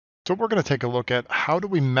So we're going to take a look at how do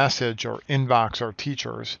we message or inbox our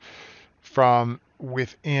teachers from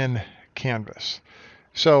within Canvas.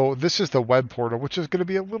 So this is the web portal, which is going to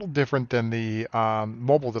be a little different than the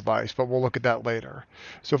mobile device, but we'll look at that later.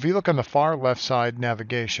 So if you look on the far left side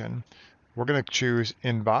navigation, we're going to choose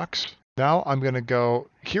Inbox. Now I'm going to go,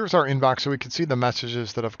 here's our inbox so we can see the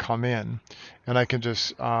messages that have come in. And I can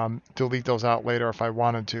just delete those out later if I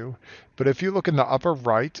wanted to. But if you look in the upper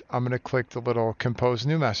right, I'm going to click the little Compose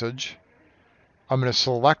New Message. I'm going to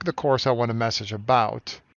select the course I want to message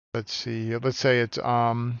about. Let's see, let's say it's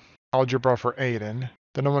Algebra for Aiden.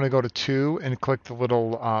 Then I want to go to 2 and click the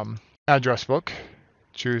little address book.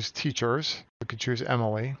 Choose Teachers. I could choose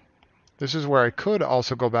Emily. This is where I could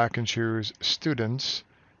also go back and choose Students,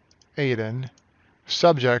 Aiden,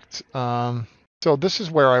 Subject. So this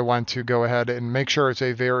is where I want to go ahead and make sure it's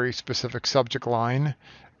a very specific subject line.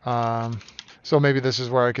 So maybe this is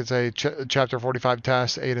where I could say Chapter 45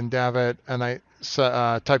 test, Aiden Davitt, and I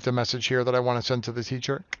type the message here that I want to send to the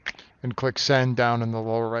teacher and click Send down in the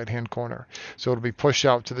lower right-hand corner. So it'll be pushed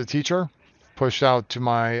out to the teacher, pushed out to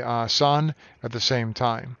my son at the same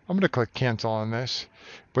time. I'm going to click Cancel on this.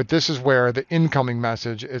 But this is where the incoming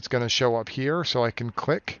message, it's going to show up here. So I can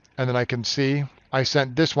click, and then I can see I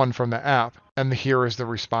sent this one from the app, and here is the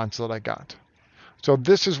response that I got. So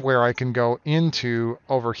this is where I can go into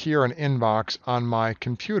over here in Inbox on my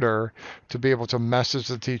computer to be able to message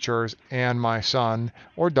the teachers and my son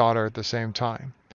or daughter at the same time.